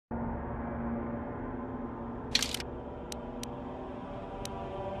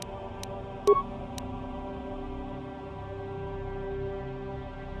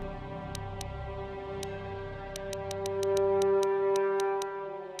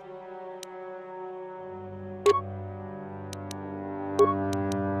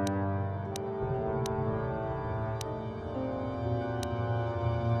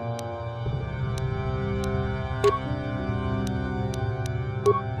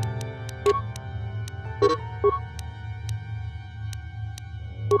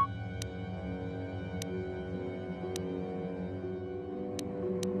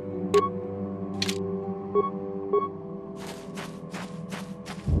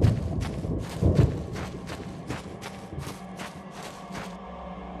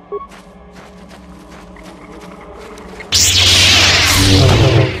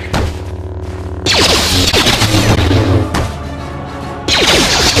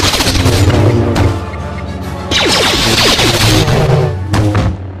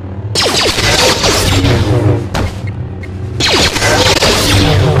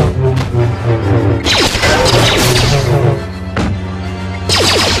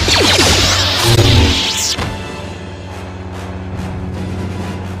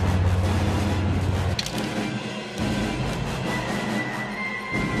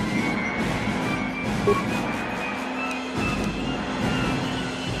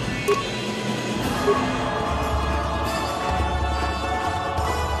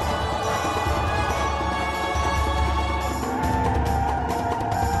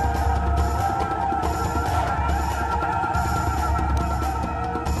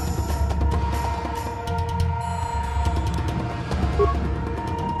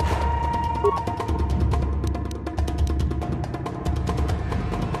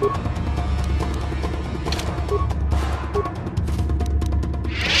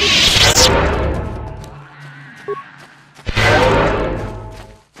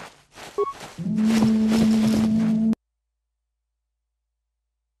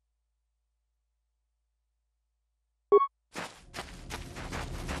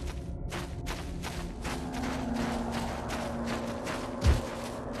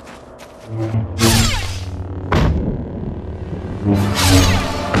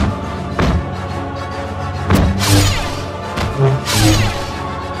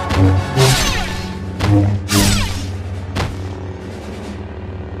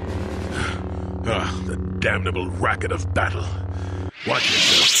damnable racket of battle. Watch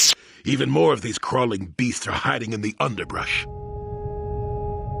yourself. Even more of these crawling beasts are hiding in the underbrush.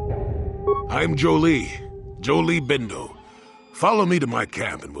 I'm Jolie Bindo. Follow me to my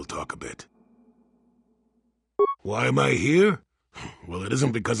camp and we'll talk a bit. Why am I here? Well, it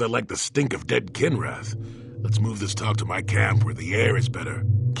isn't because I like the stink of dead Kinrath. Let's move this talk to my camp where the air is better.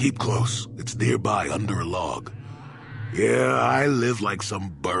 Keep close. It's nearby under a log. Yeah, I live like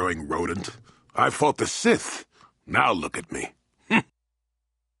some burrowing rodent. I fought the Sith. Now look at me.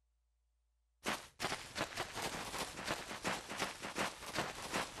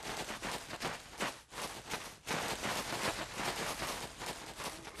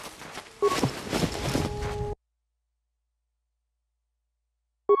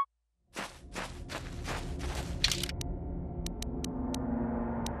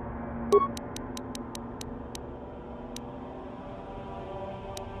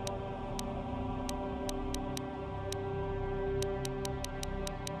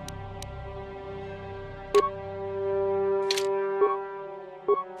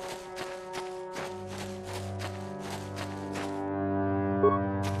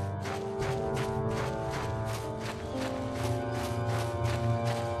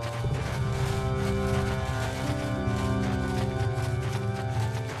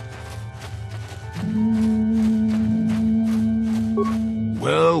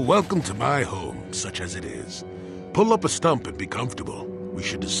 Well, welcome to my home, such as it is. Pull up a stump and be comfortable. We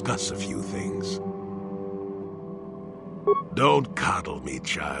should discuss a few things. Don't coddle me,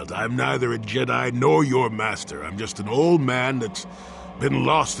 child. I'm neither a Jedi nor your master. I'm just an old man that's been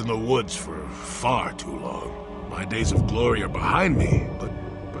lost in the woods for far too long. My days of glory are behind me, but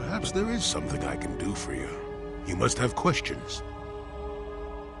perhaps there is something I can do for you. You must have questions.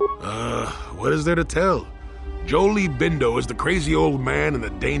 What is there to tell? Jolie Bindo is the crazy old man in the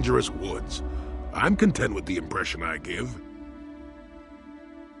dangerous woods. I'm content with the impression I give.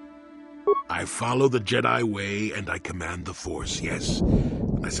 I follow the Jedi way and I command the Force, yes.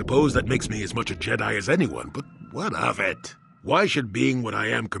 I suppose that makes me as much a Jedi as anyone, but what of it? Why should being what I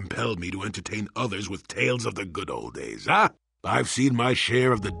am compel me to entertain others with tales of the good old days, huh? I've seen my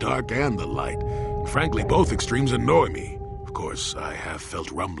share of the dark and the light, and frankly, both extremes annoy me. Of course, I have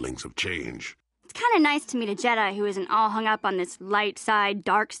felt rumblings of change. It's kind of nice to meet a Jedi who isn't all hung up on this light side,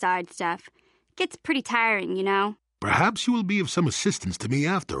 dark side stuff. Gets pretty tiring, you know? Perhaps you will be of some assistance to me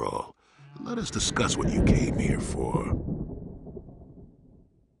after all. Let us discuss what you came here for.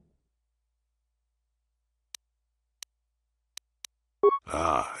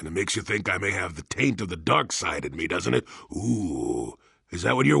 Ah, and it makes you think I may have the taint of the dark side in me, doesn't it? Ooh, is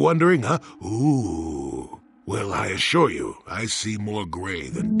that what you're wondering, huh? Ooh. Well, I assure you, I see more gray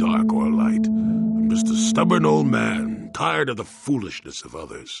than dark or light. I'm just a stubborn old man, tired of the foolishness of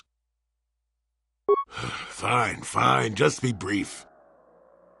others. Fine, just be brief.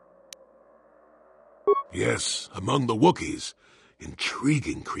 Yes, among the Wookiees,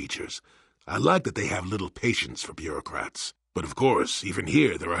 intriguing creatures. I like that they have little patience for bureaucrats. But of course, even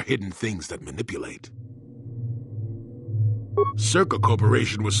here, there are hidden things that manipulate. Circa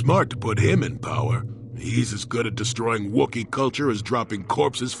Corporation was smart to put him in power. He's as good at destroying Wookiee culture as dropping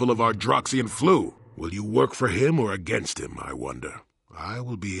corpses full of Ardroxian flu. Will you work for him or against him, I wonder? I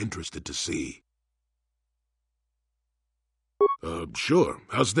will be interested to see. Sure.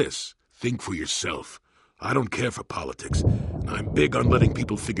 How's this? Think for yourself. I don't care for politics, and I'm big on letting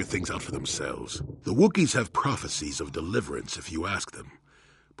people figure things out for themselves. The Wookiees have prophecies of deliverance if you ask them.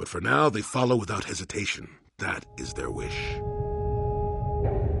 But for now, they follow without hesitation. That is their wish.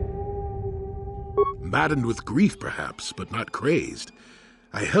 Maddened with grief, perhaps, but not crazed,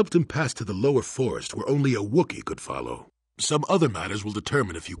 I helped him pass to the lower forest where only a Wookiee could follow. Some other matters will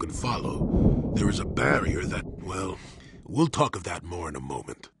determine if you can follow. There is a barrier that, well, we'll talk of that more in a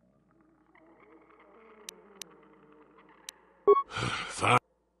moment. Fine.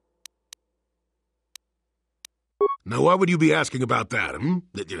 Now, why would you be asking about that,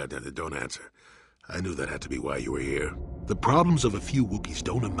 Don't answer. I knew that had to be why you were here. The problems of a few Wookiees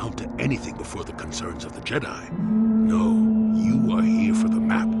don't amount to anything before the concerns of the Jedi. No, you are here for the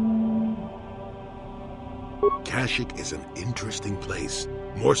map. Kashyyyk is an interesting place,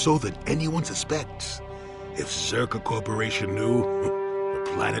 more so than anyone suspects. If Circa Corporation knew,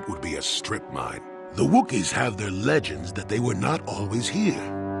 the planet would be a strip mine. The Wookiees have their legends that they were not always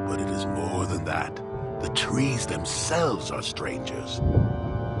here, but it is more than that. The trees themselves are strangers.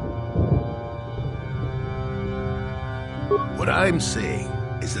 What I'm saying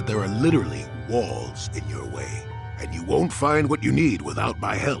is that there are literally walls in your way, and you won't find what you need without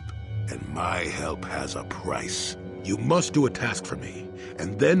my help. And my help has a price. You must do a task for me,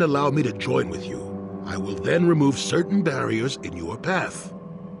 and then allow me to join with you. I will then remove certain barriers in your path.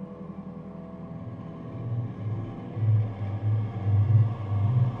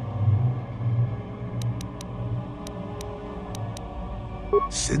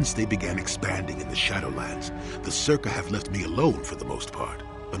 Since they began expanding in the Shadowlands, the Circa have left me alone for the most part.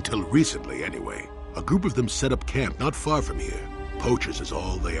 Until recently, anyway. A group of them set up camp not far from here. Poachers is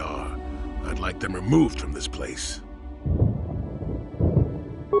all they are. I'd like them removed from this place.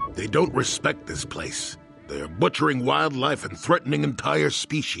 They don't respect this place. They're butchering wildlife and threatening entire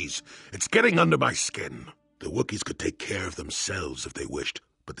species. It's getting under my skin. The Wookiees could take care of themselves if they wished,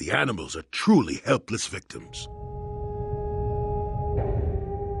 but the animals are truly helpless victims.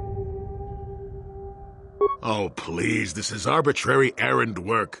 Oh, please, this is arbitrary errand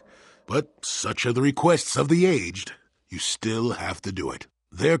work. But such are the requests of the aged. You still have to do it.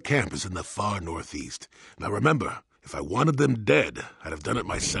 Their camp is in the far northeast. Now remember, if I wanted them dead, I'd have done it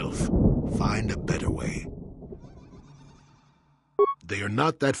myself. Find a better way. They are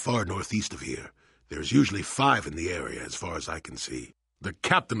not that far northeast of here. There's usually 5 in the area, as far as I can see. The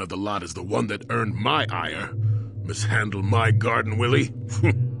captain of the lot is the one that earned my ire. Mishandle my garden, Willie.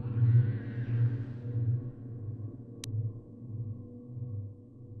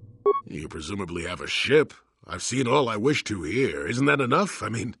 You presumably have a ship. I've seen all I wish to here. Isn't that enough? I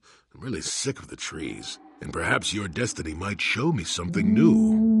mean, I'm really sick of the trees. And perhaps your destiny might show me something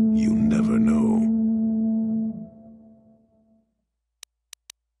new. You never know.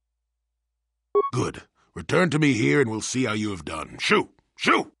 Good. Return to me here and we'll see how you have done. Shoo!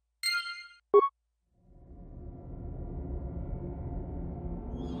 Shoo!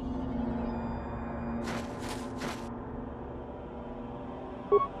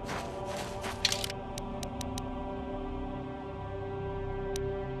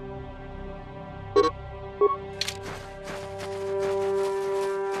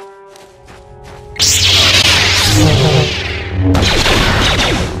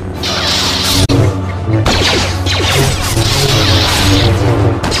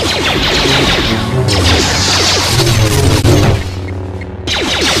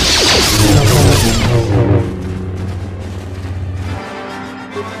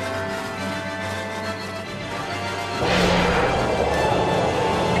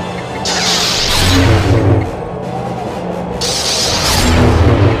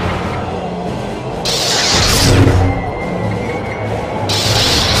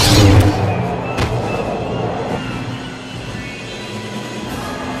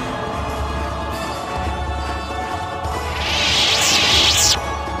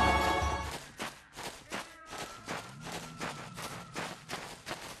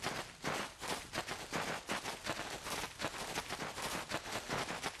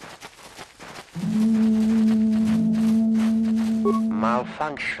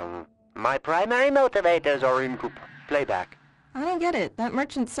 Malfunction. My primary motivators are in playback. I don't get it. That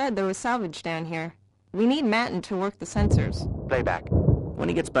merchant said there was salvage down here. We need Matten to work the sensors. Playback. When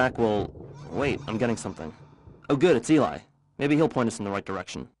he gets back, we'll... Wait, I'm getting something. Oh good, it's Eli. Maybe he'll point us in the right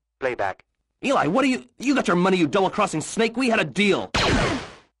direction. Playback. Eli, what are you... You got your money, you double-crossing snake! We had a deal!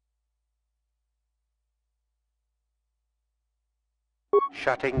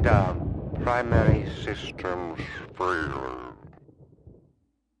 Shutting down. Primary systems failing.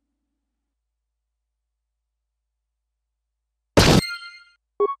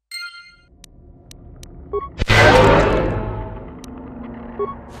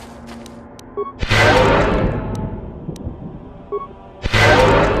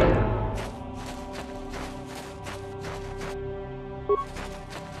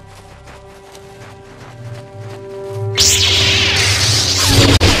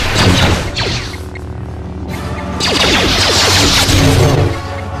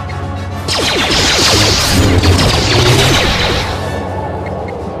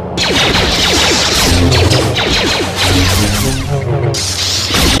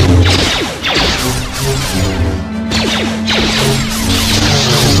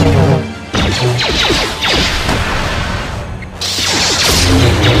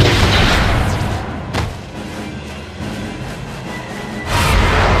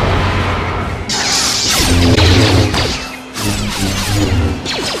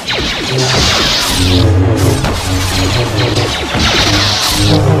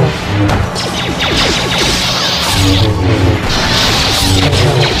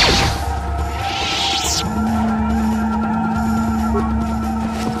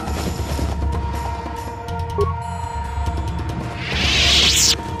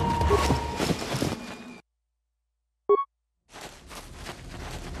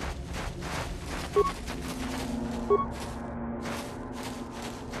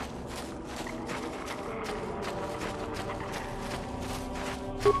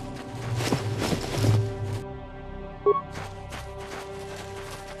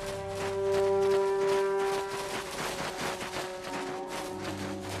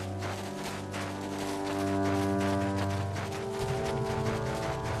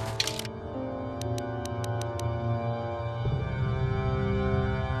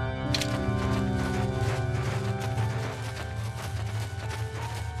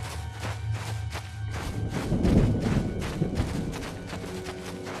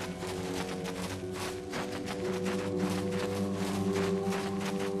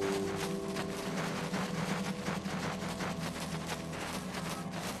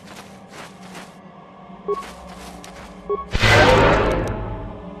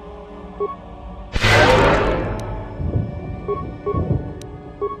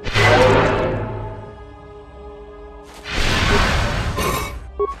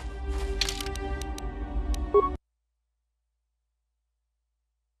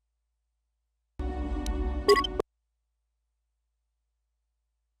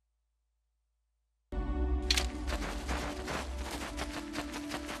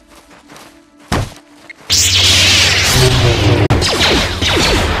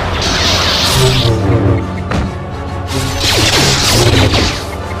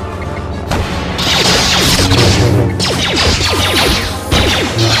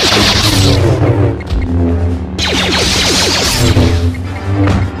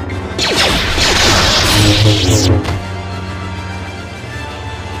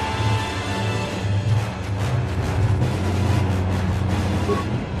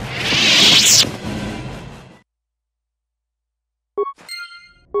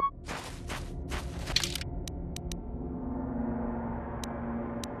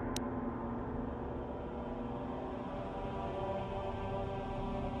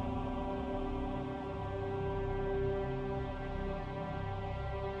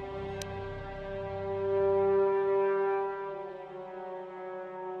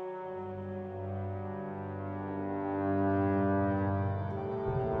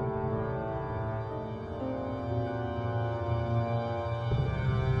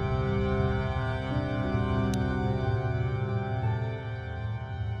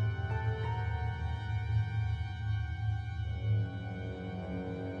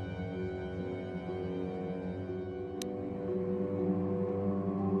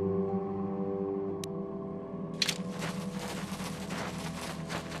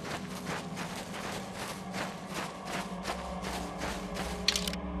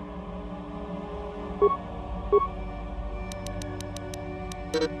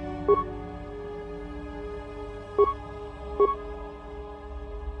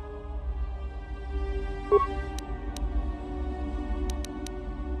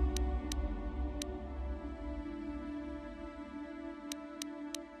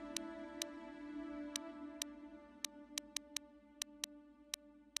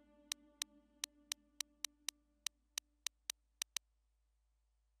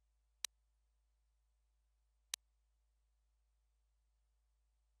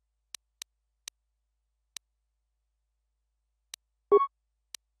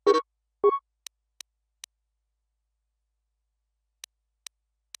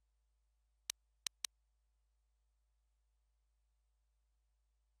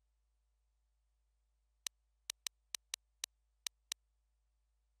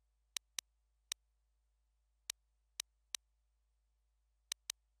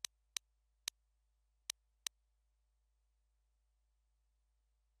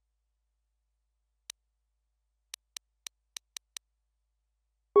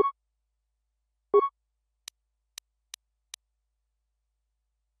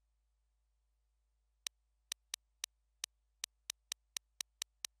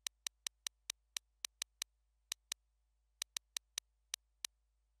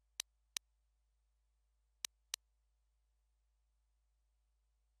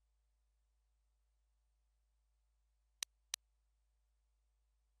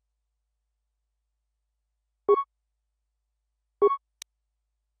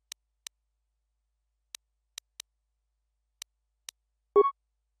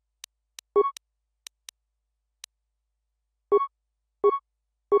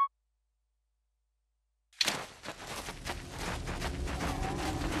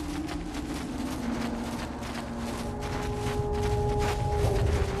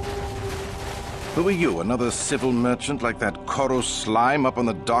 Who are you, another civil merchant like that KotOR slime up on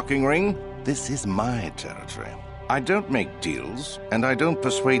the docking ring? This is my territory. I don't make deals, and I don't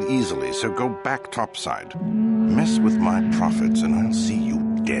persuade easily, so go back topside. Mess with my profits, and I'll see you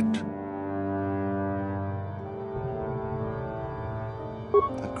dead.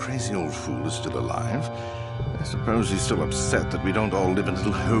 That crazy old fool is still alive. I suppose he's still upset that we don't all live in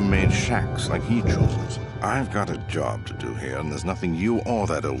little homemade shacks like he chooses. I've got a job to do here, and there's nothing you or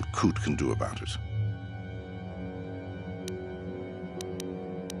that old coot can do about it.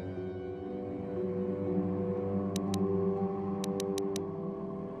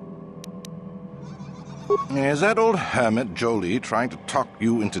 Is that old hermit Jolie trying to talk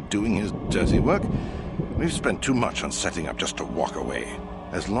you into doing his dirty work? We've spent too much on setting up just to walk away.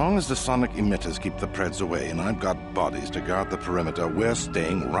 As long as the sonic emitters keep the Preds away and I've got bodies to guard the perimeter, we're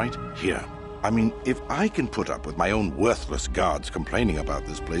staying right here. I mean, if I can put up with my own worthless guards complaining about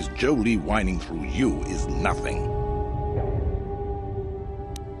this place, Jolie whining through you is nothing.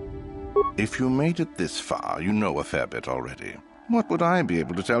 If you made it this far, you know a fair bit already. What would I be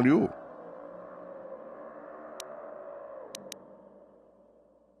able to tell you?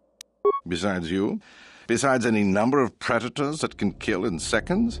 Besides you? Besides any number of predators that can kill in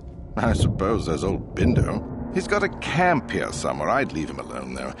seconds? I suppose there's old Bindo. He's got a camp here somewhere. I'd leave him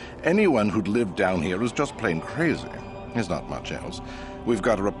alone, though. Anyone who'd lived down here is just plain crazy. There's not much else. We've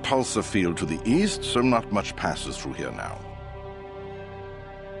got a repulsor field to the east, so not much passes through here now.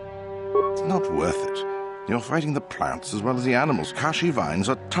 It's not worth it. You're fighting the plants as well as the animals. Kashi vines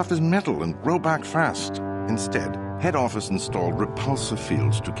are tough as metal and grow back fast. Instead, head office installed repulsor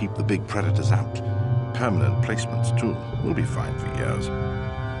fields to keep the big predators out. Permanent placements, too. We'll be fine for years.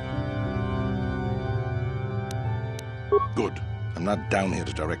 Good. I'm not down here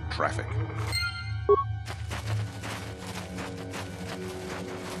to direct traffic.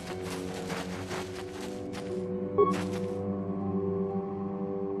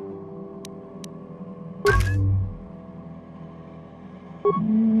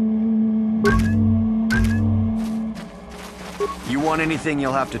 You want anything,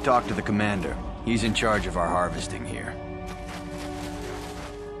 you'll have to talk to the commander. He's in charge of our harvesting here.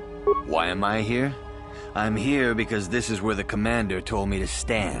 Why am I here? I'm here because this is where the commander told me to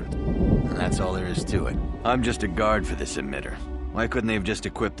stand. And that's all there is to it. I'm just a guard for this emitter. Why couldn't they have just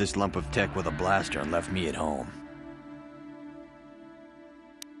equipped this lump of tech with a blaster and left me at home?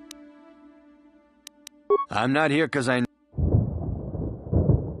 I'm not here because I...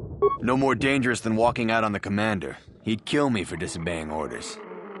 No more dangerous than walking out on the commander. He'd kill me for disobeying orders.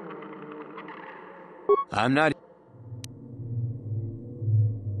 I'm not...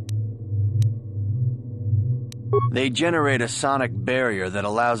 They generate a sonic barrier that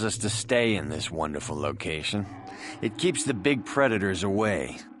allows us to stay in this wonderful location. It keeps the big predators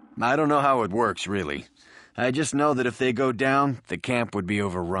away. I don't know how it works, really. I just know that if they go down, the camp would be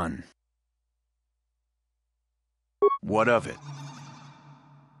overrun. What of it?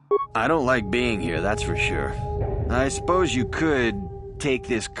 I don't like being here, that's for sure. I suppose you could take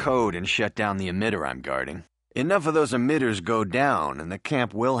this code and shut down the emitter I'm guarding. Enough of those emitters go down, and the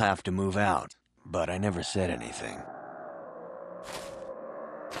camp will have to move out. But I never said anything.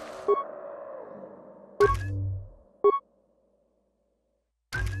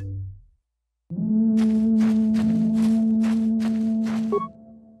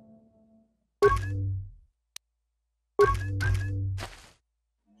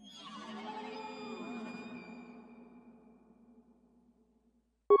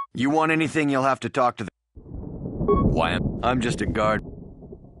 You want anything, you'll have to talk to the... Why, I'm just a guard.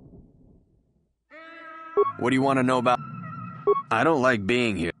 What do you want to know about... I don't like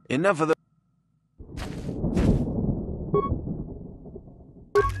being here. Enough of the...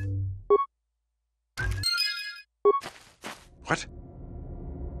 What?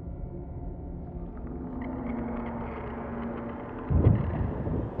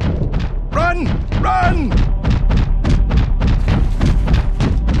 Run! Run!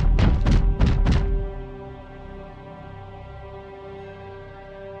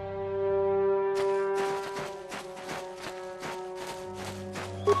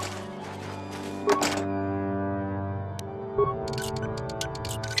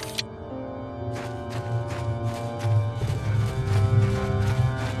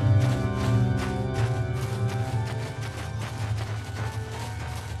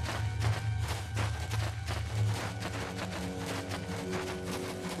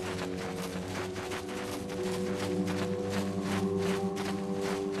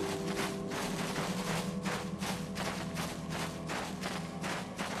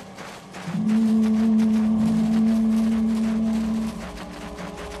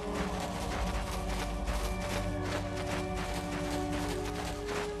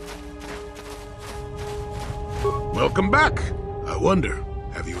 Welcome back. I wonder,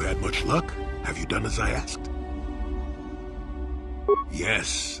 have you had much luck? Have you done as I asked?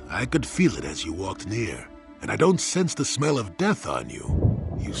 Yes, I could feel it as you walked near, and I don't sense the smell of death on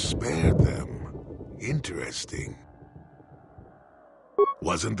you. You spared them. Interesting.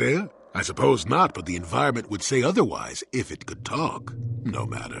 Wasn't there? I suppose not, but the environment would say otherwise if it could talk. No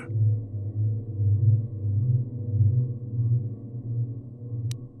matter.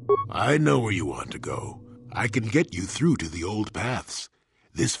 I know where you want to go. I can get you through to the old paths.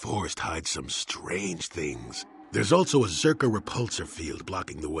 This forest hides some strange things. There's also a Zerka repulsor field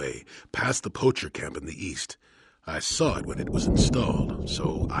blocking the way, past the poacher camp in the east. I saw it when it was installed,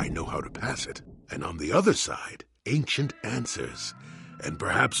 so I know how to pass it. And on the other side, ancient answers. And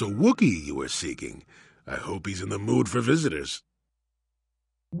perhaps a wookie you were seeking. I hope he's in the mood for visitors.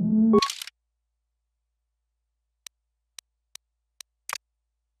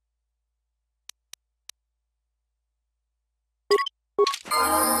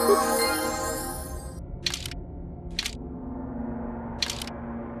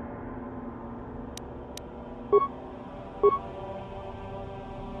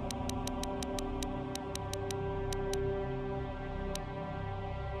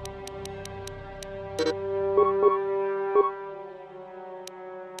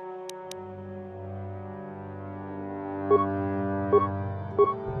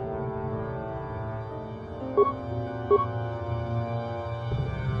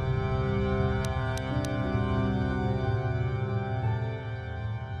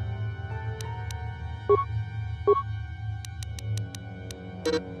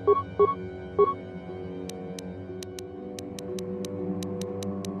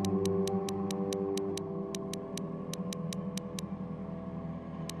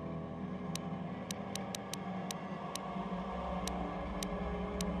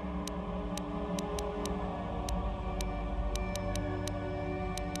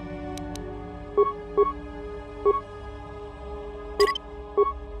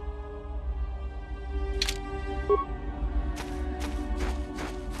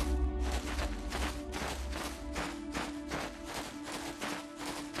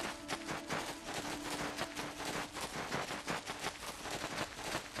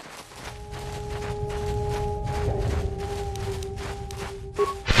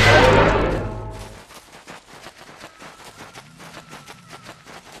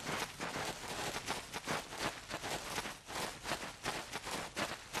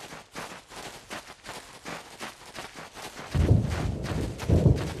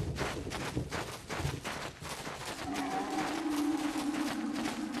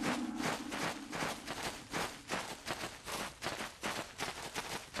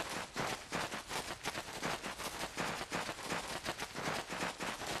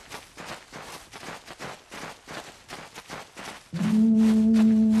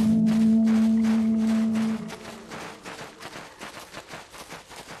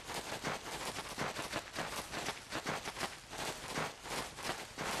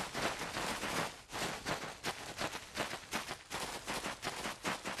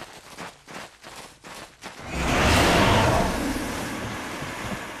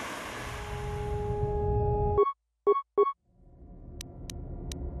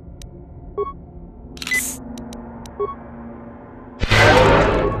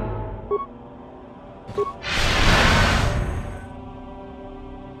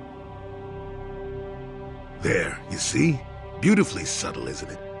 There, you see? Beautifully subtle, isn't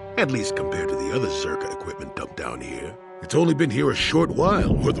it? At least compared to the other Zerka equipment dumped down here. It's only been here a short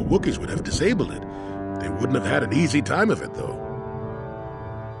while, or the Wookiees would have disabled it. They wouldn't have had an easy time of it, though.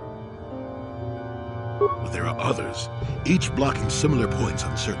 But there are others, each blocking similar points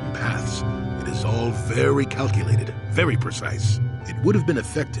on certain paths. It is all very calculated, very precise. It would have been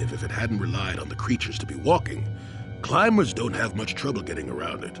effective if it hadn't relied on the creatures to be walking. Climbers don't have much trouble getting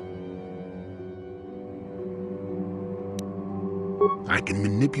around it. I can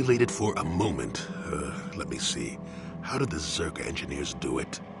manipulate it for a moment. Let me see. How did the Zerka engineers do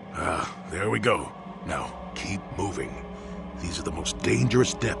it? There we go. Now, keep moving. These are the most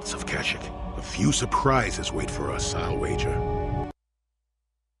dangerous depths of Kashyyyk. A few surprises wait for us, I'll wager.